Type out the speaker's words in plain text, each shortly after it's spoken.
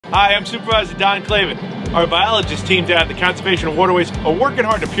Hi, I'm Supervisor Don Clavin. Our biologist team down at the Conservation of Waterways are working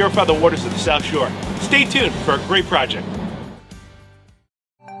hard to purify the waters of the South Shore. Stay tuned for a great project.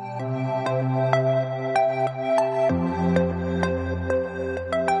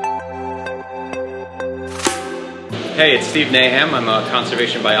 Hey, it's Steve Naham. I'm a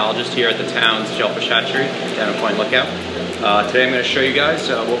conservation biologist here at the town's Shellfish Hatchery down in Point Lookout. Today I'm going to show you guys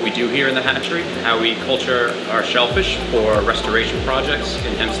what we do here in the hatchery, how we culture our shellfish for restoration projects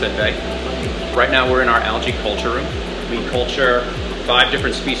in Hempstead Bay. Right now we're in our algae culture room. We culture 5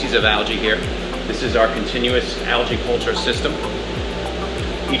 different species of algae here. This is our continuous algae culture system.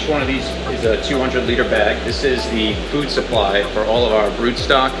 Each one of these is a 200-liter bag. This is the food supply for all of our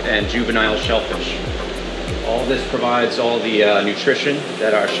broodstock and juvenile shellfish. All this provides all the nutrition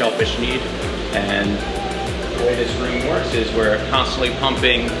that our shellfish need, and the way this room works is we're constantly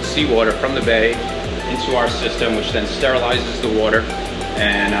pumping seawater from the bay into our system, which then sterilizes the water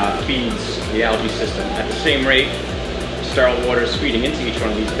and feeds the algae system. At the same rate, sterile water is feeding into each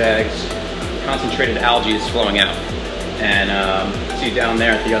one of these bags. Concentrated algae is flowing out. And see down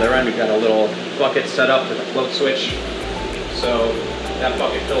there at the other end, we've got a little bucket set up with a float switch. So that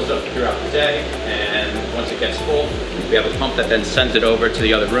bucket fills up throughout the day, and once it gets full, we have a pump that then sends it over to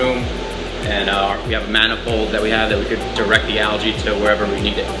the other room. And we have a manifold that we could direct the algae to wherever we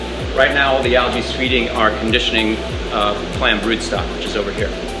need it. Right now, all the algae is feeding our conditioning clam broodstock, which is over here.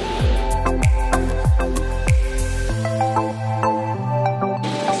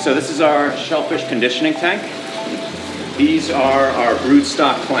 So this is our shellfish conditioning tank. These are our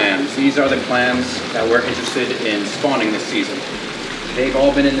broodstock clams. These are the clams that we're interested in spawning this season. They've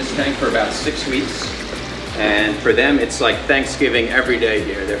all been in this tank for about 6 weeks. And for them, it's like Thanksgiving every day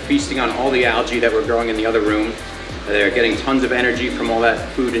here. They're feasting on all the algae that we're growing in the other room. They're getting tons of energy from all that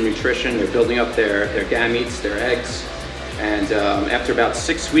food and nutrition. They're building up their gametes, their eggs. And after about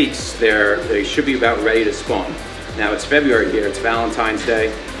 6 weeks, they should be about ready to spawn. Now it's February here, it's Valentine's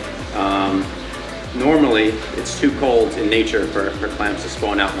Day. Normally, it's too cold in nature for clams to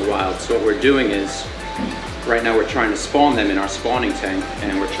spawn out in the wild. So what we're doing is, right now we're trying to spawn them in our spawning tank,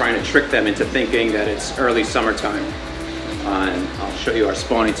 and we're trying to trick them into thinking that it's early summertime. And I'll show you our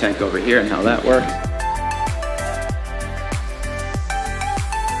spawning tank over here and how that works.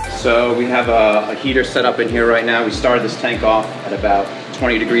 So we have a heater set up in here right now. We started this tank off at about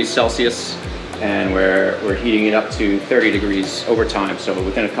 20 degrees Celsius, and we're heating it up to 30 degrees over time. So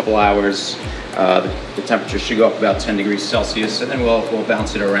within a couple hours, the temperature should go up about 10 degrees Celsius, and then we'll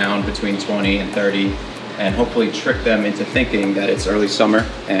bounce it around between 20 and 30. And hopefully trick them into thinking that it's early summer,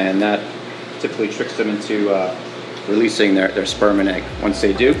 and that typically tricks them into releasing their sperm and egg. Once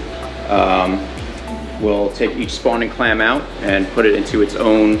they do, we'll take each spawning clam out and put it into its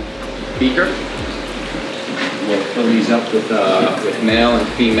own beaker. We'll fill these up with male and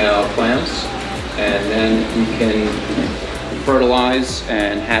female clams, and then we can fertilize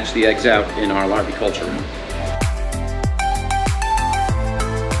and hatch the eggs out in our larvae culture room.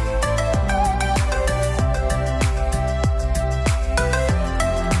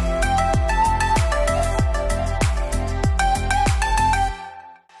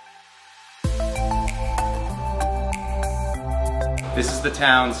 This is the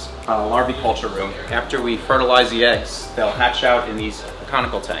town's larvae culture room. After we fertilize the eggs, they'll hatch out in these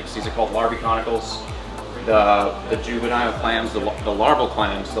conical tanks. These are called larvae conicals. The juvenile clams, the larval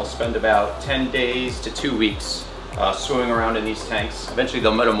clams, they'll spend about 10 days to 2 weeks swimming around in these tanks. Eventually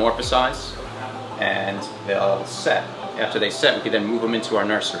they'll metamorphosize and they'll set. After they set, we can then move them into our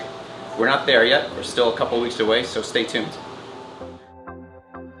nursery. We're not there yet. We're still a couple weeks away, so stay tuned.